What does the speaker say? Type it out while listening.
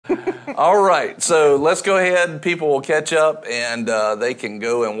All right, so let's go ahead. People will catch up, and they can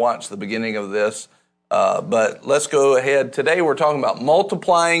go and watch the beginning of this. But let's go ahead. Today we're talking about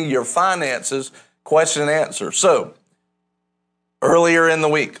multiplying your finances, question and answer. So earlier in the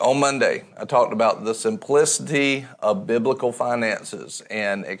week, on Monday, I talked about the simplicity of biblical finances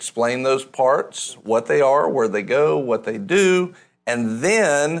and explained those parts, what they are, where they go, what they do, and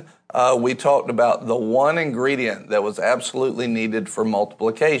then we talked about the one ingredient that was absolutely needed for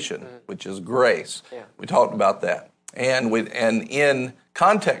multiplication, which is grace. Yeah. We talked about that. And in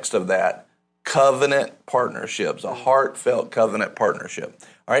context of that, covenant partnerships, a heartfelt covenant partnership.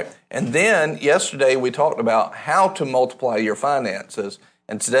 All right. And then yesterday we talked about how to multiply your finances.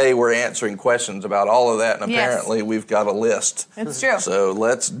 And today we're answering questions about all of that. And apparently we've got a list. It's true. So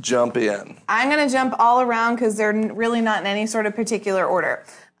let's jump in. I'm going to jump all around because they're really not in any sort of particular order.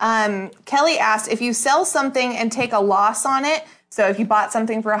 Kelly asked, if you sell something and take a loss on it, so if you bought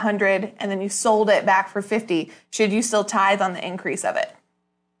something for 100 and then you sold it back for 50, should you still tithe on the increase of it?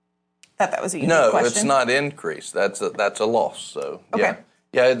 Thought that was a unique question. No, it's not increase. That's a loss. So okay.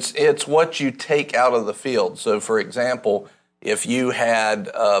 Yeah, it's what you take out of the field. So for example, if you had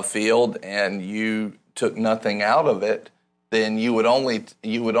a field and you took nothing out of it, then you would only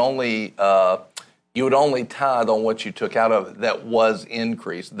tithe on what you took out of it that was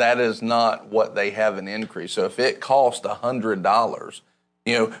increased. That is not what they have an increase. So if it cost $100,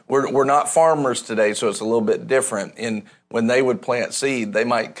 we're not farmers today, so it's a little bit different. When they would plant seed, they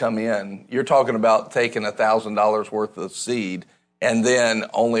might come in. You're talking about taking $1,000 worth of seed and then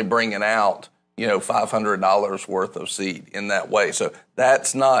only bringing out, $500 worth of seed in that way. So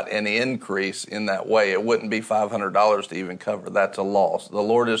that's not an increase in that way. It wouldn't be $500 to even cover. That's a loss. The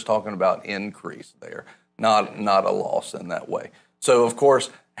Lord is talking about increase there, not a loss in that way. So of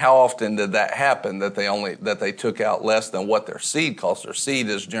course, how often did that happen that they took out less than what their seed cost? Their seed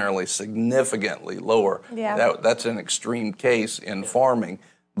is generally significantly lower. Yeah. That's an extreme case in farming.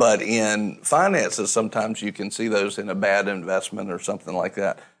 But in finances, sometimes you can see those in a bad investment or something like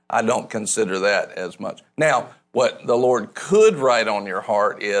that. I don't consider that as much. Now, what the Lord could write on your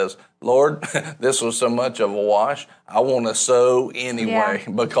heart is, Lord, this was so much of a wash. I want to sow anyway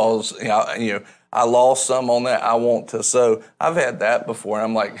because I lost some on that. I want to sow. I've had that before.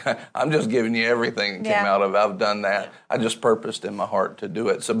 I'm like, I'm just giving you everything that came out of it. I've done that. I just purposed in my heart to do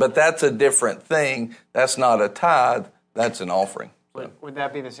it. So, but that's a different thing. That's not a tithe. That's an offering. Would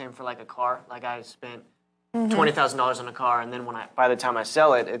that be the same for like a car? Like I spent $20,000 on a car, and then by the time I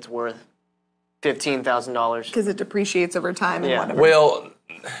sell it, it's worth $15,000 because it depreciates over time. And whatever. Well,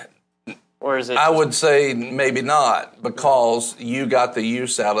 or is it? I would say maybe not, because you got the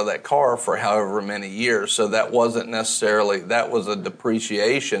use out of that car for however many years. So that wasn't necessarily, that was a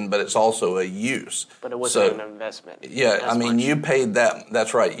depreciation, but it's also a use. But it wasn't an investment. Yeah, you paid that.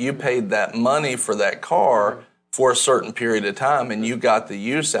 That's right. You paid that money for that car for a certain period of time, and you got the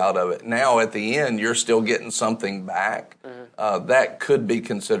use out of it. Now, at the end, you're still getting something back. That could be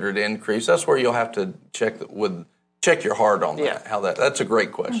considered increase. That's where you'll have to check your heart on that. That's a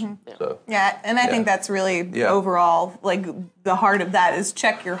great question. So, and I think that's really overall, like the heart of that is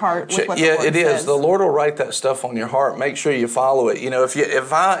check your heart with what the Lord it says. is. The Lord will write that stuff on your heart. Make sure you follow it.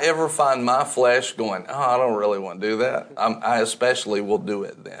 If I ever find my flesh going, I don't really want to do that, I especially will do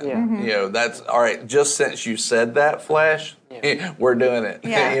it then. That's all right. Just since you said that, flesh, we're doing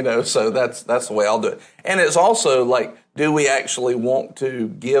it. So that's the way I'll do it. And it's also like, do we actually want to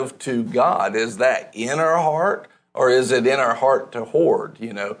give to God? Is that in our heart, or is it in our heart to hoard?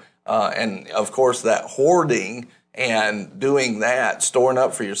 And of course, that hoarding and doing that, storing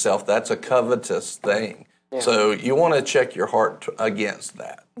up for yourself, that's a covetous thing. Yeah. So you want to check your heart against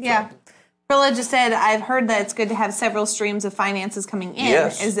that. Yeah. So. Prilla just said, I've heard that it's good to have several streams of finances coming in.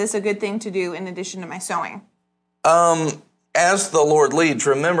 Yes. Is this a good thing to do in addition to my sowing? As the Lord leads,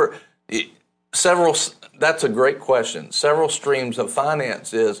 remember, that's a great question. Several streams of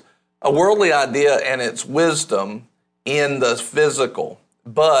finance is a worldly idea and its wisdom in the physical,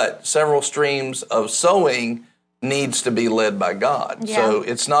 but several streams of sowing needs to be led by God. Yeah. So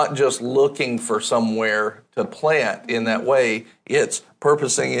it's not just looking for somewhere to plant in that way. It's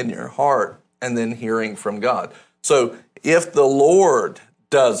purposing in your heart and then hearing from God. So if the Lord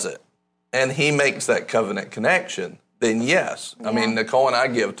does it and he makes that covenant connection, then yes. Yeah. Nicole and I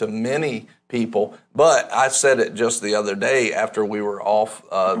give to many people, but I said it just the other day after we were off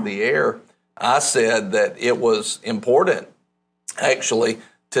the air. I said that it was important, actually,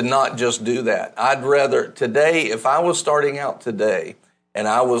 to not just do that. I'd rather today, if I was starting out today and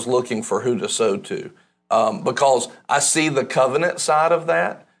I was looking for who to sow to, because I see the covenant side of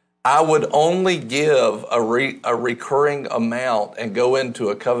that, I would only give a recurring amount and go into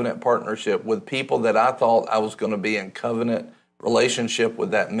a covenant partnership with people that I thought I was going to be in covenant relationship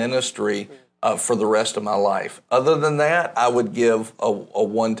with that ministry for the rest of my life. Other than that, I would give a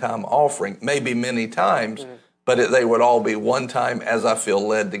one-time offering, maybe many times, but they would all be one time as I feel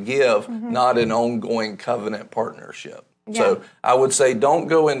led to give, not an ongoing covenant partnership. Yeah. So I would say don't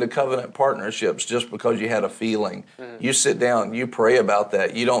go into covenant partnerships just because you had a feeling. You sit down, you pray about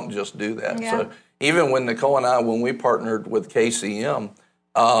that. You don't just do that. Yeah. So even when Nicole and I, when we partnered with KCM,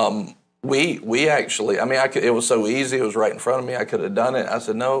 we actually, it was so easy. It was right in front of me. I could have done it. I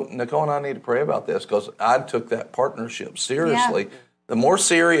said, no, Nicole and I need to pray about this because I took that partnership seriously. Yeah. The more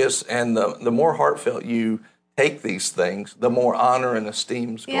serious and the more heartfelt you take these things, the more honor and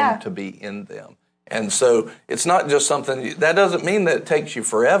esteem is going to be in them. And so it's not just something, that doesn't mean that it takes you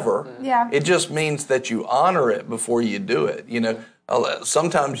forever. Yeah. It just means that you honor it before you do it. You know,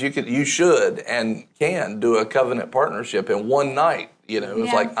 sometimes you should and can do a covenant partnership in one night. You know,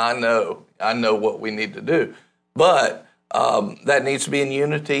 it's like, I know what we need to do. But that needs to be in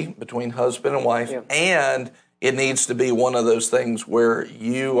unity between husband and wife. Yeah. And it needs to be one of those things where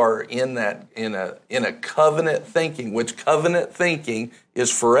you are in a covenant thinking, which covenant thinking is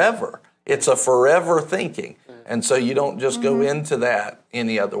forever. It's a forever thinking. And so you don't just go into that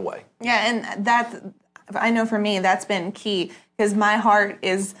any other way. Yeah, and I know for me, that's been key because my heart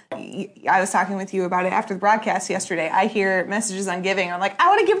is, I was talking with you about it after the broadcast yesterday. I hear messages on giving. I'm like, I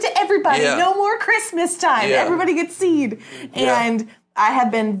want to give to everybody. Yeah. No more Christmas time. Yeah. Everybody gets seed. Yeah. And I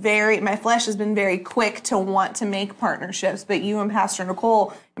have been my flesh has been very quick to want to make partnerships. But you and Pastor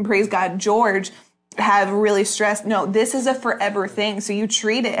Nicole, and praise God, George, have really stressed, no, this is a forever thing. So you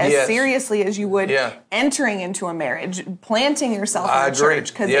treat it as seriously as you would entering into a marriage, planting yourself in a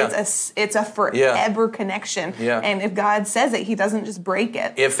church, because it's a forever connection. Yeah. And if God says it, he doesn't just break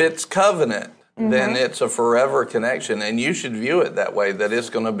it. If it's covenant, then it's a forever connection. And you should view it that way, that it's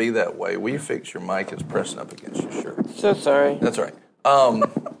going to be that way. Will you fix your mic? It's pressing up against your shirt. So sorry. That's all right.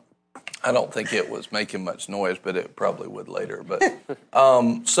 I don't think it was making much noise, but it probably would later. But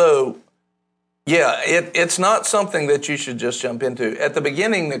yeah, it's not something that you should just jump into. At the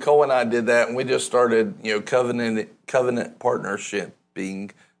beginning, Nicole and I did that, and we just started, covenant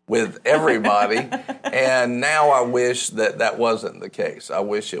partnershiping with everybody. And now I wish that wasn't the case. I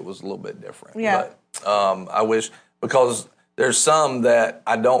wish it was a little bit different. Yeah. But I wish, because there's some that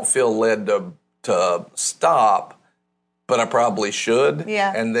I don't feel led to stop, but I probably should.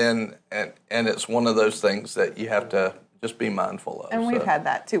 Yeah. And then and it's one of those things that you have to just be mindful of. And we've had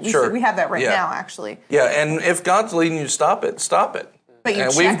that too. We have that right now, actually. Yeah, and if God's leading you to stop it, stop it. But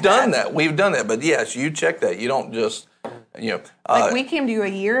and we've done that. We've done that. But yes, you check that. You don't just, like we came to you a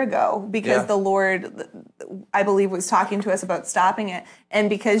year ago because the Lord, I believe, was talking to us about stopping it. And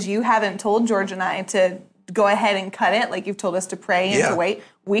because you haven't told George and I to go ahead and cut it, like you've told us to pray and to wait,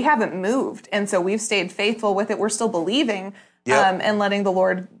 we haven't moved. And so we've stayed faithful with it. We're still believing. And letting the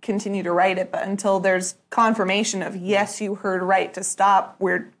Lord continue to write it, but until there's confirmation of yes, you heard right to stop,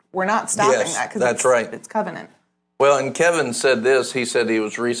 we're not stopping that because it's covenant. Well, and Kevin said this. He said he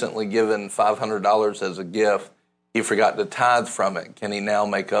was recently given $500 as a gift. He forgot to tithe from it. Can he now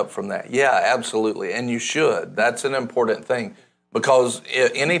make up from that? Yeah, absolutely, and you should. That's an important thing because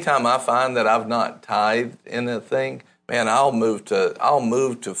anytime I find that I've not tithed in a thing, man, I'll move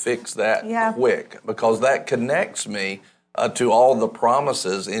to fix that quick because that connects me to all the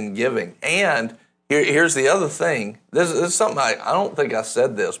promises in giving. And here's the other thing. This is something I don't think I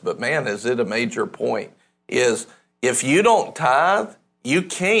said this, but man, is it a major point, is if you don't tithe, you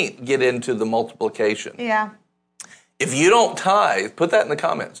can't get into the multiplication. Yeah. If you don't tithe, put that in the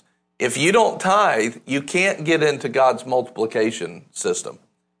comments. If you don't tithe, you can't get into God's multiplication system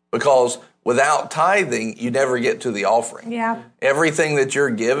because without tithing, you never get to the offering. Yeah. Everything that you're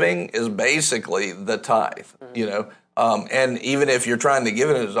giving is basically the tithe, and even if you're trying to give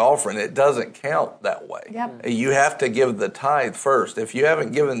it as offering, it doesn't count that way. Yep. You have to give the tithe first. If you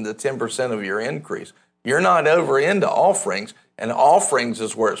haven't given the 10% of your increase, you're not over into offerings, and offerings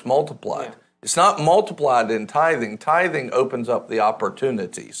is where it's multiplied. Yeah. It's not multiplied in tithing. Tithing opens up the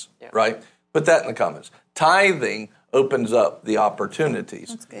opportunities, right? Put that in the comments. Tithing opens up the opportunities.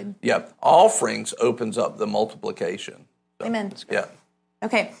 That's good. Yeah. Offerings opens up the multiplication. So, amen. Yeah.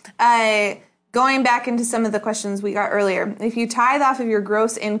 Okay. Going back into some of the questions we got earlier, if you tithe off of your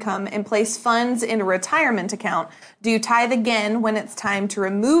gross income and place funds in a retirement account, do you tithe again when it's time to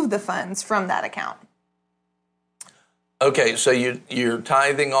remove the funds from that account? Okay, so you're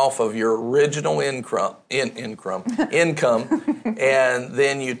tithing off of your original income, and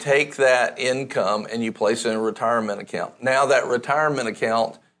then you take that income and you place it in a retirement account. Now that retirement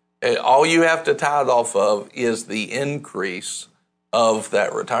account, All you have to tithe off of is the increase of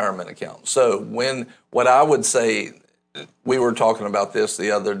that retirement account. So what I would say, we were talking about this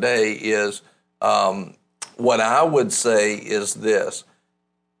the other day, is what I would say is this.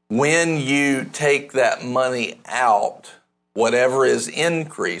 When you take that money out, whatever is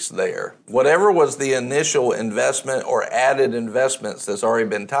increased there, whatever was the initial investment or added investments that's already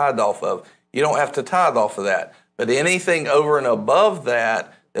been tithed off of, you don't have to tithe off of that. But anything over and above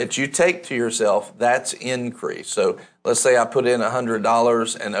that you take to yourself, that's increase. So let's say I put in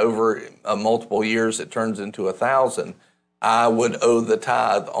 $100 and over multiple years it turns into $1,000. I would owe the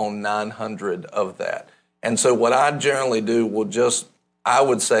tithe on 900 of that. And so what I generally do I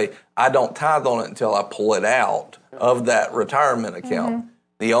would say I don't tithe on it until I pull it out of that retirement account.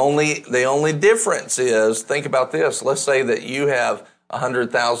 The only difference is, think about this. Let's say that you have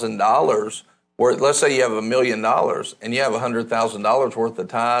 $100,000, or let's say you have $1 million and you have $100,000 worth of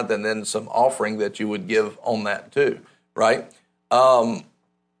tithe and then some offering that you would give on that too, right?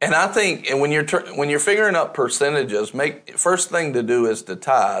 And I think, and when you're figuring out percentages, first thing to do is to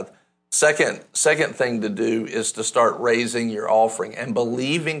tithe. Second thing to do is to start raising your offering and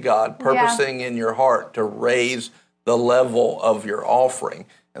believing God, purposing in your heart to raise the level of your offering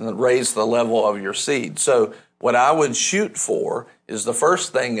and then raise the level of your seed. So what I would shoot for is, the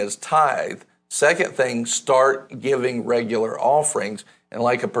first thing is tithe. Second thing, start giving regular offerings. And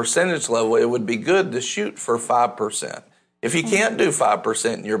like a percentage level, it would be good to shoot for 5%. If you can't do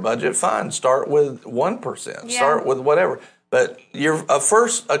 5% in your budget, fine. Start with 1%. Start with whatever. But a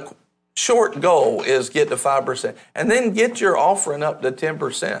short goal is get to 5%, and then get your offering up to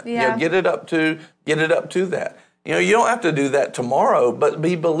 10%. Yeah. Get it up to that. You don't have to do that tomorrow, but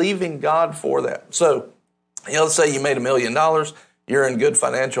be believing God for that. So, let's say you made $1 million. You're in good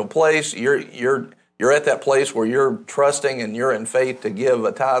financial place. You're at that place where you're trusting and you're in faith to give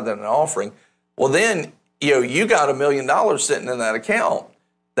a tithe and an offering. Well, then you got $1 million sitting in that account.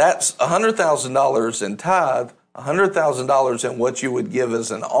 That's $100,000 in tithe, $100,000 in what you would give as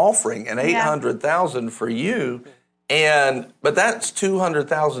an offering, and $800,000 for you. But that's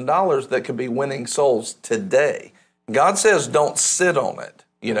 $200,000 that could be winning souls today. God says, don't sit on it.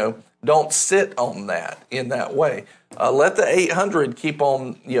 Don't sit on that in that way. Let the 800 keep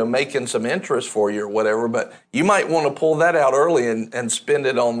on, making some interest for you or whatever. But you might want to pull that out early and spend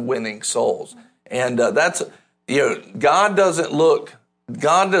it on winning souls. And that's, God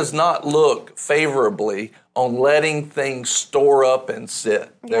does not look favorably on letting things store up and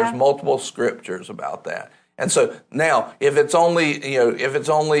sit. There's multiple scriptures about that. And so now, if it's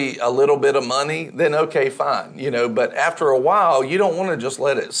only a little bit of money, then okay, fine. But after a while, you don't want to just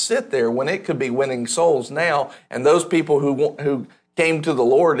let it sit there when it could be winning souls now. And those people who came to the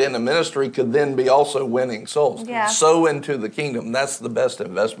Lord in the ministry could then be also winning souls. Yeah. Sow into the kingdom. That's the best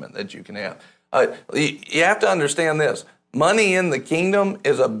investment that you can have. You have to understand this. Money in the kingdom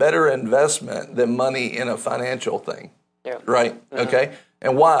is a better investment than money in a financial thing. Yeah. Right? Mm-hmm. Okay?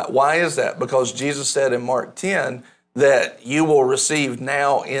 And why? Why is that? Because Jesus said in Mark 10 that you will receive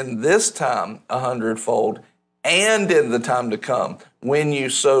now in this time 100-fold, and in the time to come when you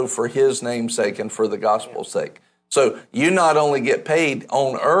sow for his name's sake and for the gospel's sake. So you not only get paid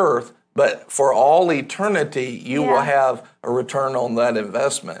on earth, but for all eternity, you will have a return on that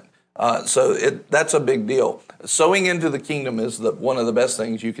investment. So that's a big deal. Sowing into the kingdom is one of the best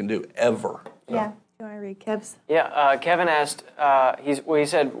things you can do ever. So. Yeah. You want to read Kev's? Yeah. Kevin asked, he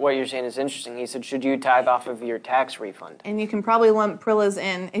said what you're saying is interesting. He said, should you tithe off of your tax refund? And you can probably lump Prilla's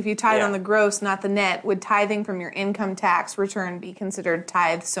in. If you tithe on the gross, not the net, would tithing from your income tax return be considered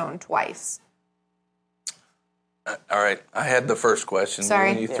tithe sown twice? All right. I had the first question.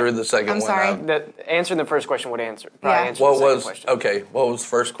 Sorry. When you threw the second one sorry. out. Answering the first question would answer the second question. Okay, what was the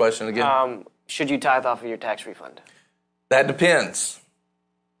first question again? Should you tithe off of your tax refund? That depends.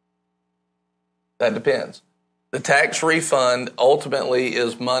 That depends. The tax refund ultimately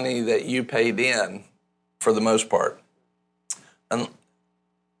is money that you paid in for the most part. And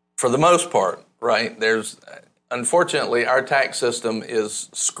for the most part, right, unfortunately, our tax system is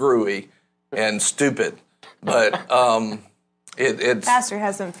screwy and stupid. But it's Pastor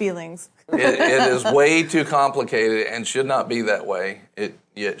has some feelings. it is way too complicated and should not be that way.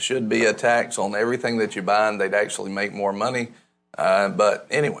 It should be a tax on everything that you buy, and they'd actually make more money. But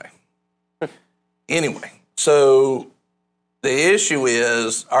anyway, so the issue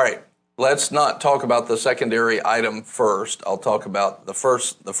is, all right, let's not talk about the secondary item first. I'll talk about the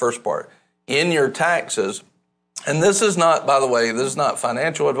first part. In your taxes, and this is not, by the way, this is not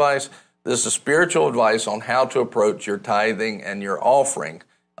financial advice. This is spiritual advice on how to approach your tithing and your offering.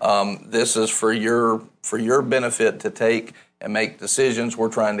 This is for your benefit to take and make decisions. We're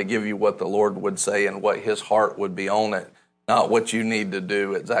trying to give you what the Lord would say and what his heart would be on it, not what you need to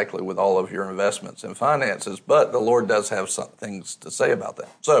do exactly with all of your investments and finances. But the Lord does have some things to say about that.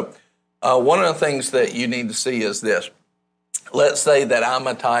 So one of the things that you need to see is this. Let's say that I'm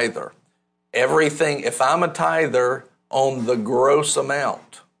a tither. If I'm a tither on the gross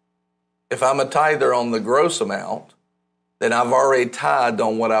amount, then I've already tithed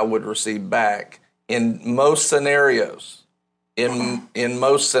on what I would receive back in most scenarios. In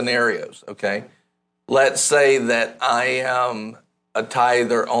most scenarios, okay? Let's say that I am a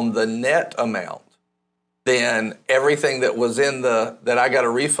tither on the net amount. Then everything that was that I got a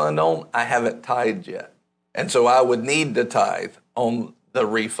refund on, I haven't tithed yet. And so I would need to tithe on the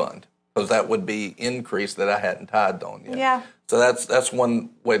refund because that would be increase that I hadn't tithed on yet. Yeah. So that's one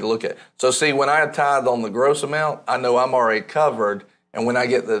way to look at it. So see, when I tithe on the gross amount, I know I'm already covered. And when I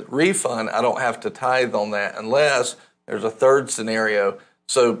get the refund, I don't have to tithe on that unless there's a third scenario.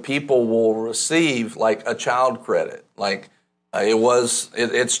 So people will receive like a child credit. Like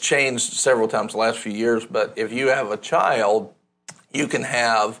it's changed several times the last few years. But if you have a child, you can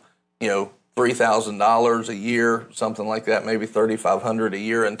have, $3,000 a year, something like that, maybe $3,500 a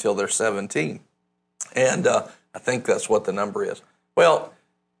year until they're 17. And I think that's what the number is. Well,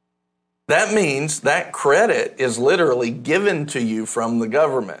 that means that credit is literally given to you from the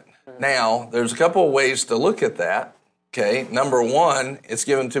government. Now, there's a couple of ways to look at that. Okay, number one, it's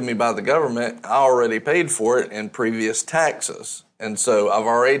given to me by the government. I already paid for it in previous taxes. And so I've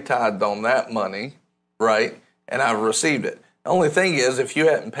already tithed on that money, right? And I've received it. The only thing is, if you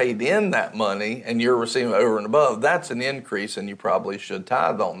hadn't paid in that money and you're receiving over and above, that's an increase, and you probably should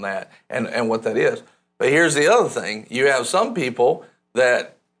tithe on that and what that is. But here's the other thing. You have some people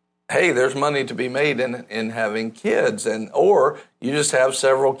that, hey, there's money to be made in having kids, or you just have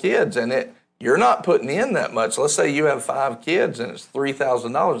several kids, and you're not putting in that much. Let's say you have 5 kids and it's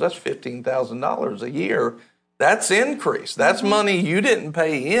 $3,000. That's $15,000 a year. That's increase. That's money you didn't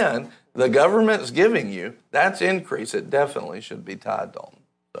pay in. The government's giving you. That's increase. It definitely should be tithed on.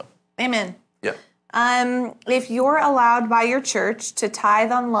 So. Amen. Yeah. If you're allowed by your church to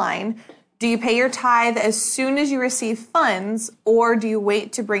tithe online, do you pay your tithe as soon as you receive funds, or do you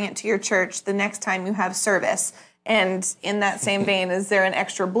wait to bring it to your church the next time you have service? And in that same vein, is there an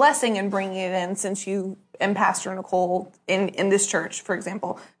extra blessing in bringing it in, since you and Pastor Nicole in this church, for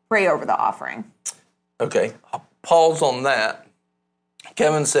example, pray over the offering? Okay, I'll pause on that.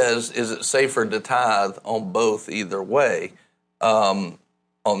 Kevin says, is it safer to tithe on both either way, on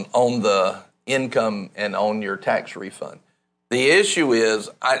the income and on your tax refund? The issue is,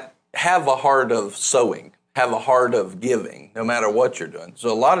 I have a heart of sowing, have a heart of giving, no matter what you're doing.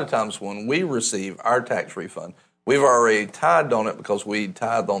 So a lot of times when we receive our tax refund, we've already tithed on it because we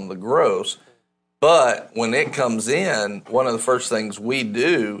tithe on the gross. But when it comes in, one of the first things we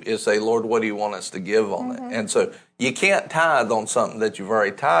do is say, Lord, what do you want us to give on it? And so you can't tithe on something that you've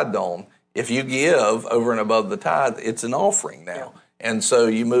already tithed on. If you give over and above the tithe, it's an offering now. And so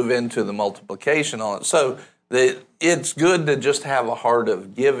you move into the multiplication on it. So it's good to just have a heart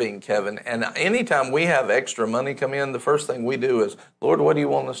of giving, Kevin. And anytime we have extra money come in, the first thing we do is, Lord, what do you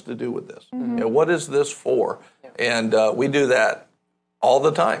want us to do with this? What is this for? And we do that all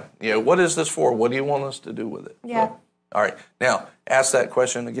the time. What is this for? What do you want us to do with it? Yeah. So, all right. Now, ask that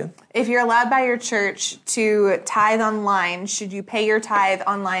question again. If you're allowed by your church to tithe online, should you pay your tithe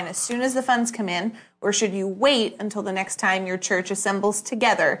online as soon as the funds come in, or should you wait until the next time your church assembles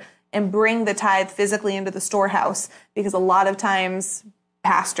together and bring the tithe physically into the storehouse? Because a lot of times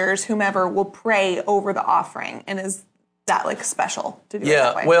pastors, whomever, will pray over the offering. And is that special to do it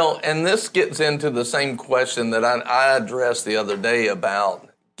that way? Well, and this gets into the same question that I addressed the other day about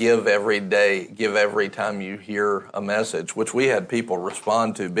give every day, give every time you hear a message, which we had people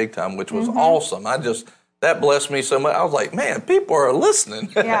respond to big time, which was awesome. That blessed me so much. I was like, man, people are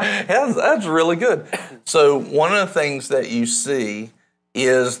listening. Yeah. That's really good. So one of the things that you see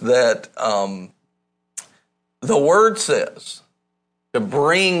is that the word says to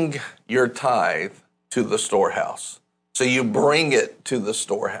bring your tithe to the storehouse. So you bring it to the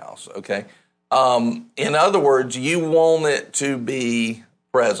storehouse, okay? In other words, you want it to be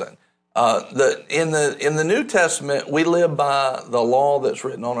present. In the New Testament, we live by the law that's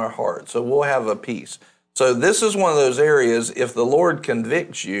written on our heart, so we'll have a peace. So this is one of those areas, if the Lord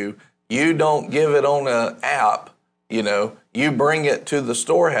convicts you, you don't give it on an app, you bring it to the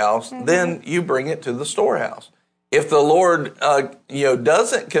storehouse, then you bring it to the storehouse. If the Lord,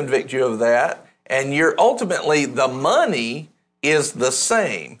 doesn't convict you of that, and ultimately the money is the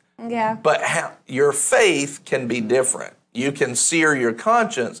same, but your faith can be different. You can sear your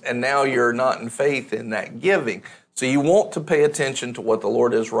conscience, and now you're not in faith in that giving. So you want to pay attention to what the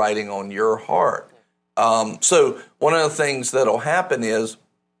Lord is writing on your heart. So one of the things that'll happen is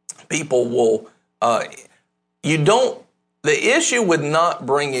people will, the issue with not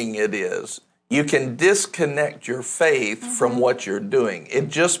bringing it is you can disconnect your faith from what you're doing. It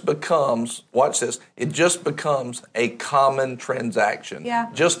just becomes, watch this, it just becomes a common transaction. Yeah.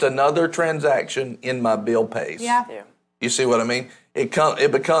 Just another transaction in my bill pays. Yeah. You see what I mean?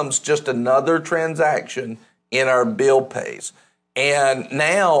 It becomes just another transaction in our bill pays. And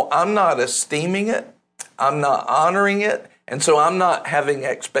now I'm not esteeming it. I'm not honoring it. And so I'm not having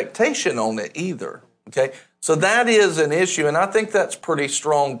expectation on it either. Okay? So that is an issue. And I think that's a pretty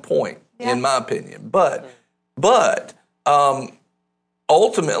strong point, in my opinion. But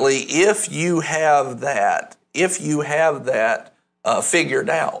ultimately, if you have that figured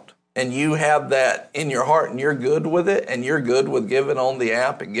out, and you have that in your heart and you're good with it and you're good with giving on the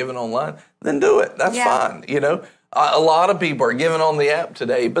app and giving online, then do it. That's fine. You know, a lot of people are giving on the app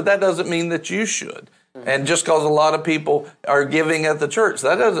today, but that doesn't mean that you should. And just because a lot of people are giving at the church,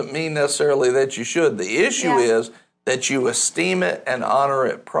 that doesn't mean necessarily that you should. The issue is that you esteem it and honor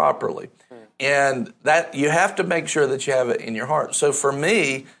it properly. And that you have to make sure that you have it in your heart. So for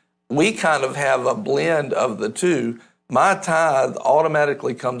me, we kind of have a blend of the two. My tithe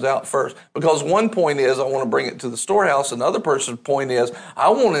automatically comes out first, because one point is I want to bring it to the storehouse. Another person's point is I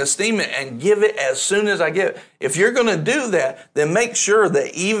want to esteem it and give it as soon as I get it. If you're going to do that, then make sure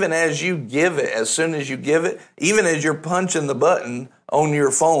that even as you give it, as soon as you give it, even as you're punching the button on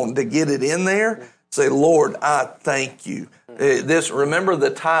your phone to get it in there, say, Lord, I thank you. Remember the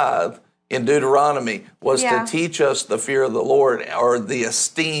tithe in Deuteronomy was to teach us the fear of the Lord, or the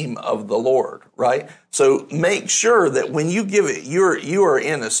esteem of the Lord, right? So make sure that when you give it, you are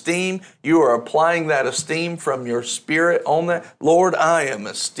in esteem. You are applying that esteem from your spirit on that. Lord, I am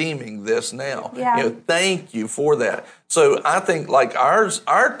esteeming this now. Yeah. You know, thank you for that. So I think like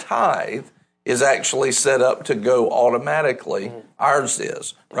our tithe is actually set up to go automatically. Ours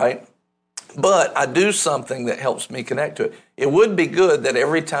is, right? But I do something that helps me connect to it. It would be good that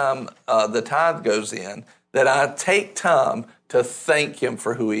every time the tithe goes in, that I take time to thank him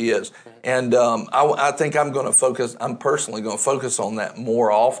for who he is. And I think I'm personally going to focus on that more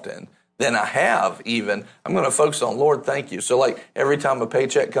often than I have even. I'm going to focus on, Lord, thank you. So like every time a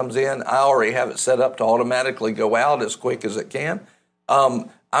paycheck comes in, I already have it set up to automatically go out as quick as it can. I'm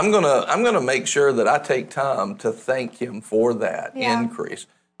going to make sure that I take time to thank him for that increase.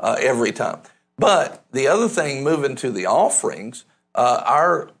 Every time. But the other thing, moving to the offerings,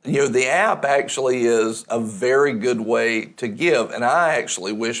 the app actually is a very good way to give. And I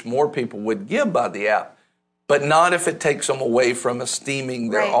actually wish more people would give by the app, but not if it takes them away from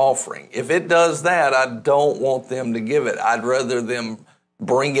esteeming their offering. If it does that, I don't want them to give it. I'd rather them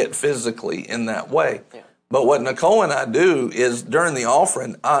bring it physically in that way. Yeah. But what Nicole and I do is during the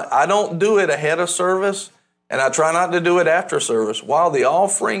offering, I don't do it ahead of service. And I try not to do it after service. While the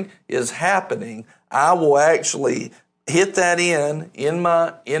offering is happening, I will actually hit that in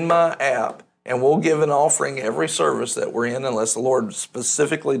my app, and we'll give an offering every service that we're in, unless the Lord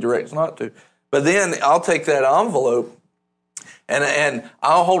specifically directs not to. But then I'll take that envelope and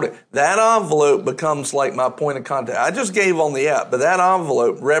I'll hold it. That envelope becomes like my point of contact. I just gave on the app, but that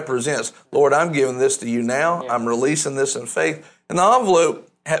envelope represents, Lord, I'm giving this to you now. I'm releasing this in faith. And the envelope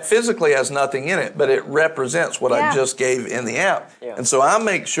physically has nothing in it, but it represents what I just gave in the app. Yeah. And so I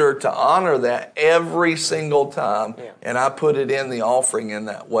make sure to honor that every single time, and I put it in the offering in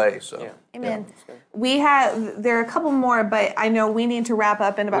that way. So, Amen. There are a couple more, but I know we need to wrap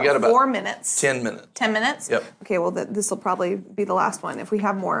up in about 4 minutes. 10 minutes. 10 minutes? Yep. Okay, well, this will probably be the last one. If we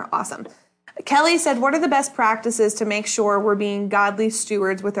have more, awesome. Kelly said, what are the best practices to make sure we're being godly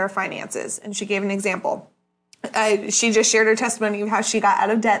stewards with our finances? And she gave an example. She just shared her testimony of how she got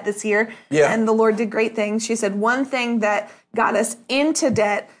out of debt this year, and the Lord did great things. She said one thing that got us into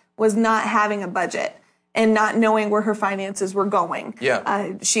debt was not having a budget and not knowing where her finances were going.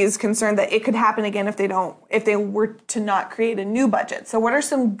 She is concerned that it could happen again if they were to not create a new budget. So what are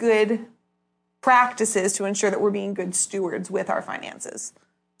some good practices to ensure that we're being good stewards with our finances?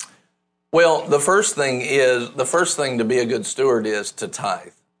 Well, the first thing to be a good steward is to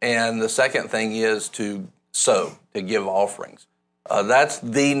tithe. And the second thing is to sow, to give offerings. That's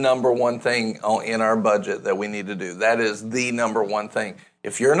the number one thing in our budget that we need to do. That is the number one thing.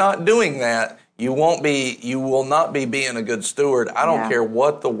 If you're not doing that, you will not be being a good steward. I don't care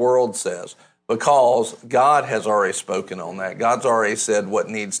what the world says, because God has already spoken on that. God's already said what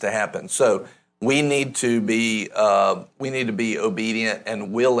needs to happen. So we need to be obedient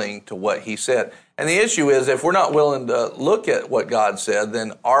and willing to what He said. And the issue is, if we're not willing to look at what God said,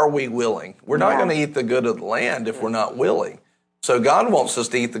 then are we willing? We're not going to eat the good of the land if we're not willing. So God wants us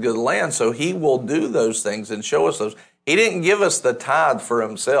to eat the good of the land, so he will do those things and show us those. He didn't give us the tithe for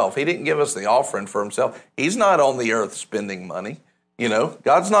himself. He didn't give us the offering for himself. He's not on the earth spending money. You know,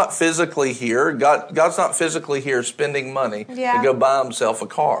 God's not physically here. God's not physically here spending money to go buy himself a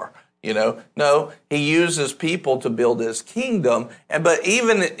car. You know, no, he uses people to build his kingdom. But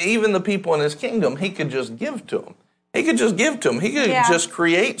even the people in his kingdom, he could just give to them. He could just give to them. He could just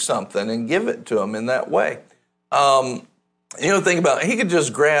create something and give it to them in that way. Think about it. He could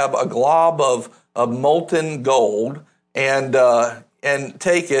just grab a glob of molten gold and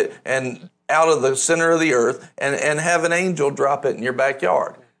take it and out of the center of the earth and have an angel drop it in your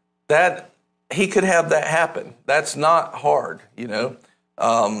backyard. That he could have that happen. That's not hard, you know.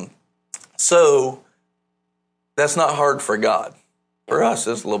 So that's not hard for God. For us,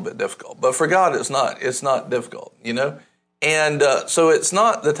 it's a little bit difficult, but for God, it's not. It's not difficult, you know. And so it's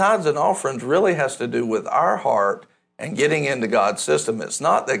not, the tithes and offerings really has to do with our heart and getting into God's system. It's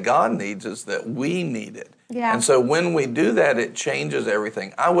not that God needs, it's that we need it. Yeah. And so when we do that, it changes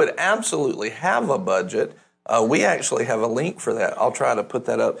everything. I would absolutely have a budget. We actually have a link for that. I'll try to put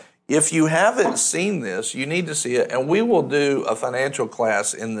that up. If you haven't seen this, you need to see it. And we will do a financial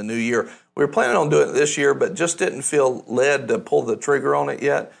class in the new year. We were planning on doing it this year, but just didn't feel led to pull the trigger on it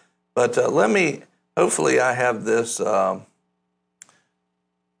yet. But hopefully I have this,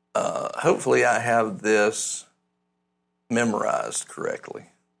 memorized correctly.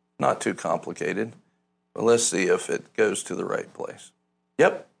 Not too complicated. But let's see if it goes to the right place.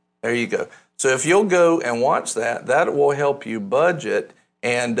 Yep, there you go. So if you'll go and watch that, that will help you budget.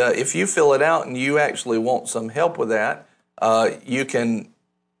 And if you fill it out and you actually want some help with that, you can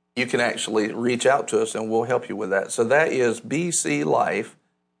actually reach out to us and we'll help you with that. So that is bclife.org,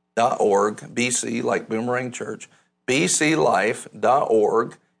 BC like Boomerang Church,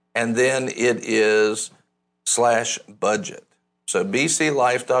 bclife.org, and then it is /budget. So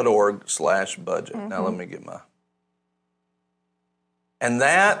bclife.org/budget. Now let me get and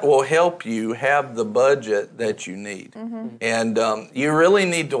that will help you have the budget that you need. And you really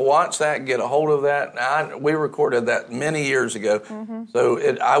need to watch that and get a hold of that. We recorded that many years ago, so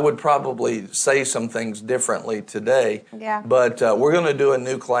I would probably say some things differently today. Yeah. But we're going to do a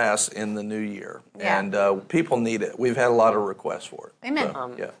new class in the new year, and people need it. We've had a lot of requests for it. Amen.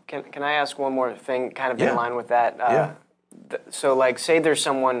 So, Can I ask one more thing kind of in line with that? So, like, say there's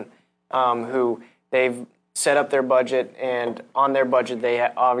someone who they've set up their budget, and on their budget they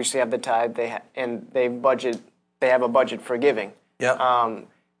obviously have the tithe. They have a budget for giving. Yeah.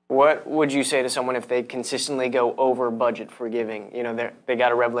 What would you say to someone if they consistently go over budget for giving? You know, they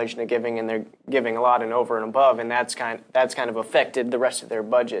got a revelation of giving, and they're giving a lot and over and above, and that's kind of affected the rest of their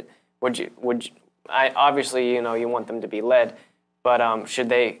budget. Obviously, you know, you want them to be led, but should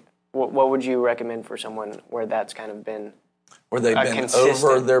they? What would you recommend for someone where that's kind of been? Where they've been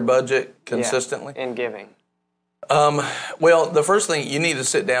over their budget consistently? In giving. Well, the first thing, you need to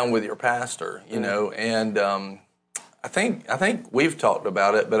sit down with your pastor, you know, and I think we've talked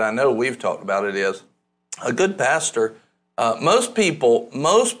about it, but I know we've talked about it, is a good pastor. Most people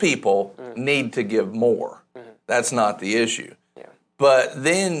need to give more. That's not the issue. Yeah. But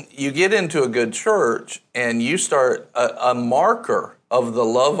then you get into a good church and you start, a marker of the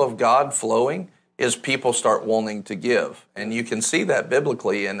love of God flowing is people start wanting to give. And you can see that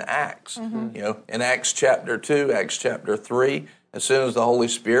biblically in Acts. You know, in Acts chapter 2, Acts chapter 3, as soon as the Holy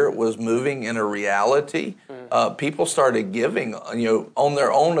Spirit was moving in a reality, people started giving, you know, on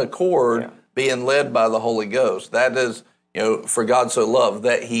their own accord, being led by the Holy Ghost. That is, you know, for God so loved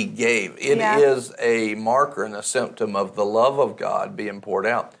that he gave. It is a marker and a symptom of the love of God being poured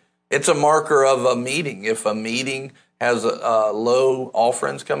out. It's a marker of a meeting. If a meeting has low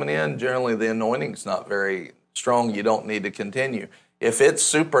offerings coming in, generally the anointing's not very strong. You don't need to continue. If it's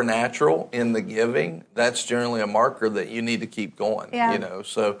supernatural in the giving, that's generally a marker that you need to keep going. Yeah. You know,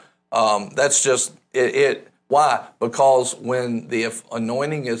 so that's just it. Why? Because when the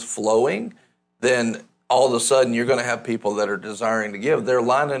anointing is flowing, then all of a sudden you're going to have people that are desiring to give. They're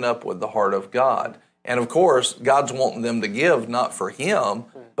lining up with the heart of God. And of course, God's wanting them to give, not for him,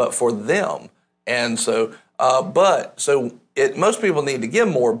 but for them. And so, most people need to give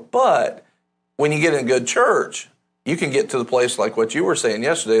more, but when you get in a good church, you can get to the place like what you were saying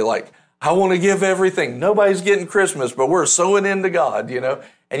yesterday, like, I want to give everything. Nobody's getting Christmas, but we're sowing into God, you know.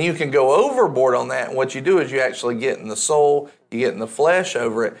 And you can go overboard on that. And what you do is you actually get in the soul, you get in the flesh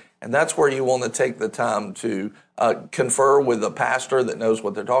over it. And that's where you want to take the time to confer with a pastor that knows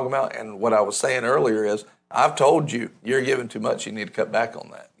what they're talking about. And what I was saying earlier is I've told you, you're giving too much. You need to cut back on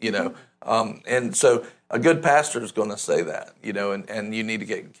that, you know. And so a good pastor is going to say that, you know, and you need to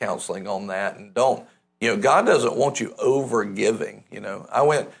get counseling on that. And don't, you know, God doesn't want you over giving, you know.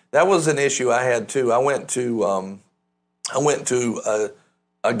 That was an issue I had too. I went to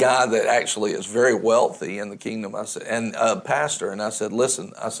a guy that actually is very wealthy in the kingdom. I said, and a pastor, and I said,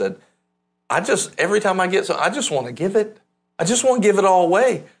 listen, I said, every time I get something, I just want to give it. I just want to give it all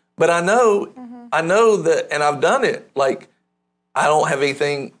away. But I know that, and I've done it, like, I don't have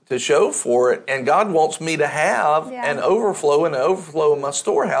anything to show for it, and God wants me to have an overflow in my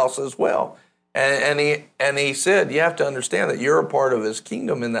storehouse as well. And he said, you have to understand that you're a part of his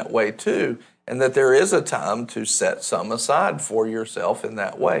kingdom in that way too, and that there is a time to set some aside for yourself in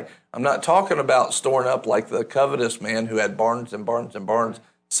that way. I'm not talking about storing up like the covetous man who had barns and barns and barns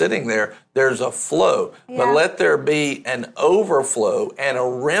sitting there. There's a flow, but let there be an overflow and a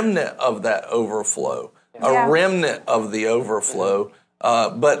remnant of that overflow, a remnant of the overflow,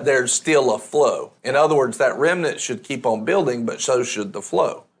 but there's still a flow. In other words, that remnant should keep on building, but so should the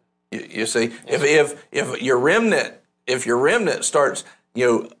flow. You see, if your remnant starts, you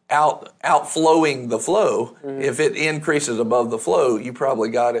know, outflowing the flow, if it increases above the flow, you probably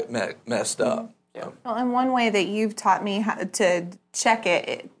got it messed up. Well, and one way that you've taught me how to check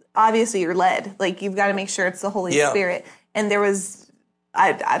it, obviously you're led. Like, you've got to make sure it's the Holy Spirit. And there was,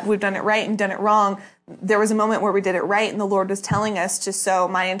 we've done it right and done it wrong. There was a moment where we did it right, and the Lord was telling us to sow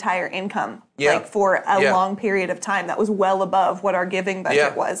my entire income, like for a long period of time. That was well above what our giving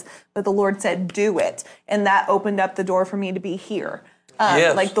budget was. But the Lord said, do it. And that opened up the door for me to be here.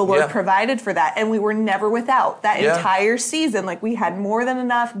 Like the Lord provided for that. And we were never without that entire season. Like, we had more than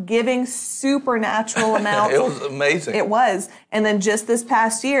enough, giving supernatural amounts. It was amazing. It was. And then just this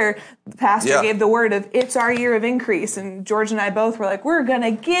past year, the pastor gave the word of, it's our year of increase. And George and I both were like, we're going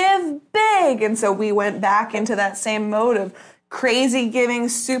to give big. And so we went back into that same mode of crazy giving,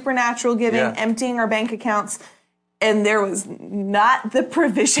 supernatural giving, emptying our bank accounts. And there was not the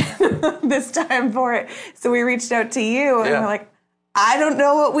provision this time for it. So we reached out to you and we're like, I don't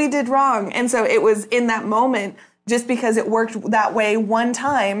know what we did wrong. And so it was in that moment, just because it worked that way one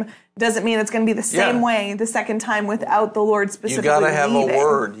time doesn't mean it's going to be the same way the second time without the Lord specifically You got to have leading. a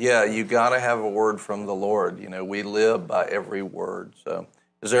word. Yeah, you got to have a word from the Lord. You know, we live by every word. So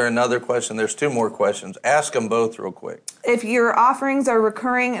is there another question? There's two more questions. Ask them both real quick. If your offerings are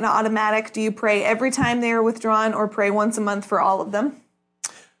recurring and automatic, do you pray every time they are withdrawn or pray once a month for all of them?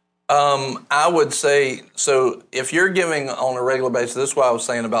 I would say, so if you're giving on a regular basis, this is what I was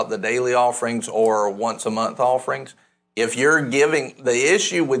saying about the daily offerings or once a month offerings. If you're giving, the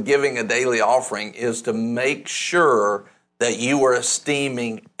issue with giving a daily offering is to make sure that you are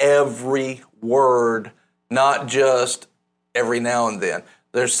esteeming every word, not just every now and then.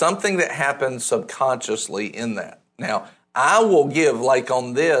 There's something that happens subconsciously in that. Now, I will give, like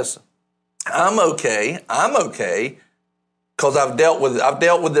on this, I'm okay, because I've dealt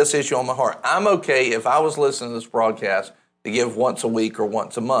with this issue on my heart. I'm okay if I was listening to this broadcast to give once a week or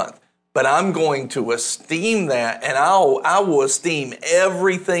once a month, but I'm going to esteem that, and I will esteem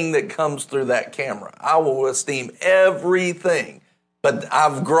everything that comes through that camera. I will esteem everything. But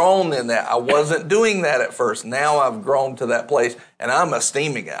I've grown in that. I wasn't doing that at first. Now I've grown to that place, and I'm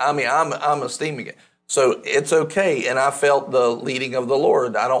esteeming it. I mean, I'm esteeming it. So it's okay, and I felt the leading of the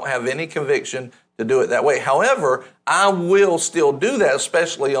Lord. I don't have any conviction to do it that way. However, I will still do that,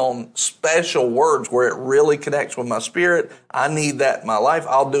 especially on special words where it really connects with my spirit. I need that in my life.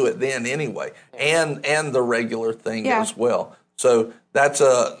 I'll do it then anyway, and the regular thing as well. So that's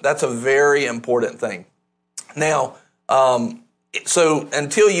a very important thing. Now, so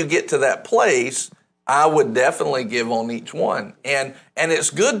until you get to that place, I would definitely give on each one. And it's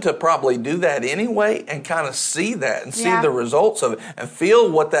good to probably do that anyway and kind of see that and see the results of it and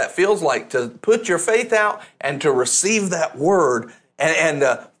feel what that feels like to put your faith out and to receive that word and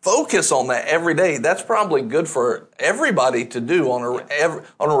focus on that every day. That's probably good for everybody to do on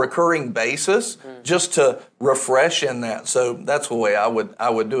a recurring basis, just to refresh in that. So that's the way I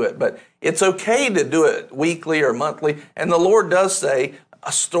would do it. But it's okay to do it weekly or monthly. And the Lord does say,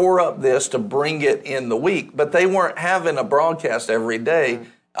 store up this to bring it in the week. But they weren't having a broadcast every day,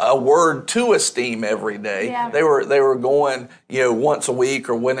 a word to esteem every day. Yeah. They were going, once a week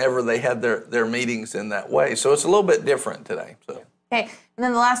or whenever they had their meetings in that way. So it's a little bit different today. So. Okay, and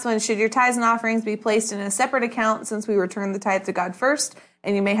then the last one, should your tithes and offerings be placed in a separate account since we return the tithe to God first,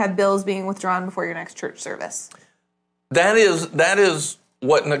 and you may have bills being withdrawn before your next church service? That is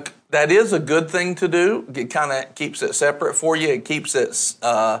a good thing to do. It kind of keeps it separate for you. It keeps it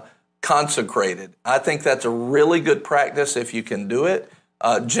consecrated. I think that's a really good practice if you can do it.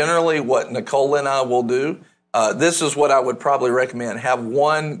 Generally, what Nicole and I will do, this is what I would probably recommend. Have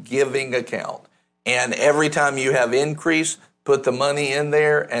one giving account. And every time you have increase, put the money in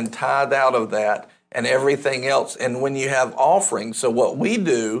there and tithe out of that and everything else. And when you have offerings, so what we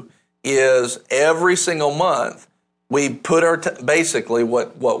do is every single month, we put our, basically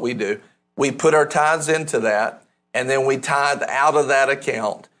what we do, we put our tithes into that, and then we tithe out of that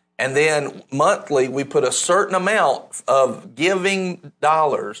account. And then monthly, we put a certain amount of giving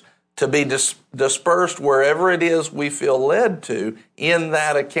dollars to be dispersed wherever it is we feel led to in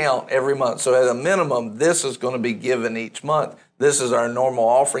that account every month. So at a minimum, this is going to be given each month. This is our normal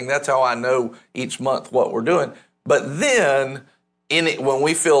offering. That's how I know each month what we're doing. But then when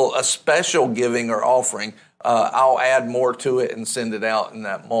we feel a special giving or offering, I'll add more to it and send it out in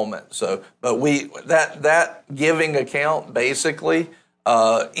that moment. So, but that giving account basically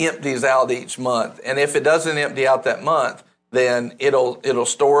empties out each month. And if it doesn't empty out that month, then it'll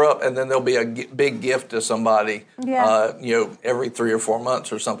store up, and then there'll be a big gift to somebody, every 3 or 4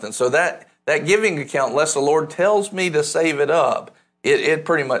 months or something. So that giving account, unless the Lord tells me to save it up, it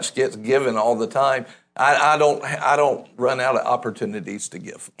pretty much gets given all the time. I don't run out of opportunities to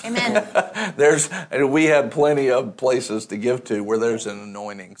give. Amen. We have plenty of places to give to where there's an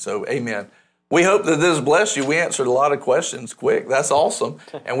anointing. So, amen. We hope that this blessed you. We answered a lot of questions quick. That's awesome.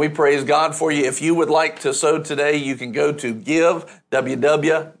 And we praise God for you. If you would like to sow today, you can go to giveww.org,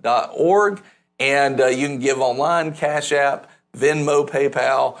 and you can give online, Cash App, Venmo,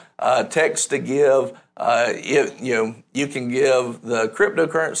 PayPal, text to give. You can give the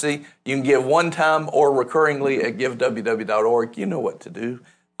cryptocurrency. You can give one time or recurringly at giveww.org. You know what to do.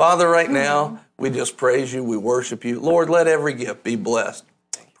 Father, right now, we just praise you. We worship you. Lord, let every gift be blessed,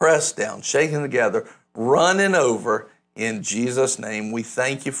 pressed down, shaken together, running over. In Jesus' name, we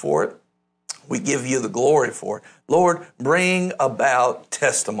thank you for it. We give you the glory for it. Lord, bring about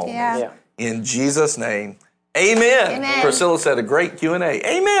testimonies. Yeah. In Jesus' name, amen. Amen. Priscilla said a great Q&A.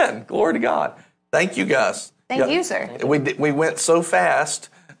 Amen. Glory to God. Thank you, guys. Thank you, sir. We went so fast.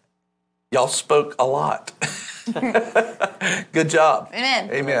 Y'all spoke a lot. Good job.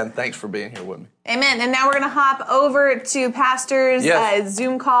 Amen. Amen. Thanks for being here with me. Amen. And now we're going to hop over to Pastor's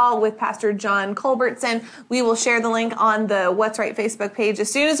Zoom call with Pastor John Culbertson. We will share the link on the What's Right Facebook page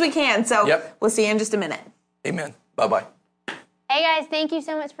as soon as we can. So we'll see you in just a minute. Amen. Bye-bye. Hey guys, thank you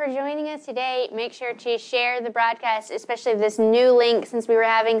so much for joining us today. Make sure to share the broadcast, especially this new link, since we were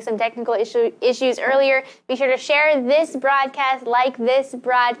having some technical issues earlier. Be sure to share this broadcast, like this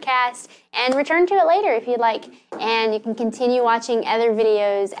broadcast, and return to it later if you'd like. And you can continue watching other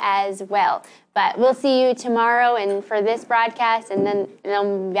videos as well. But we'll see you tomorrow and for this broadcast, and then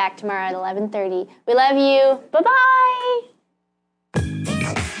I'll be back tomorrow at 11:30. We love you. Bye-bye.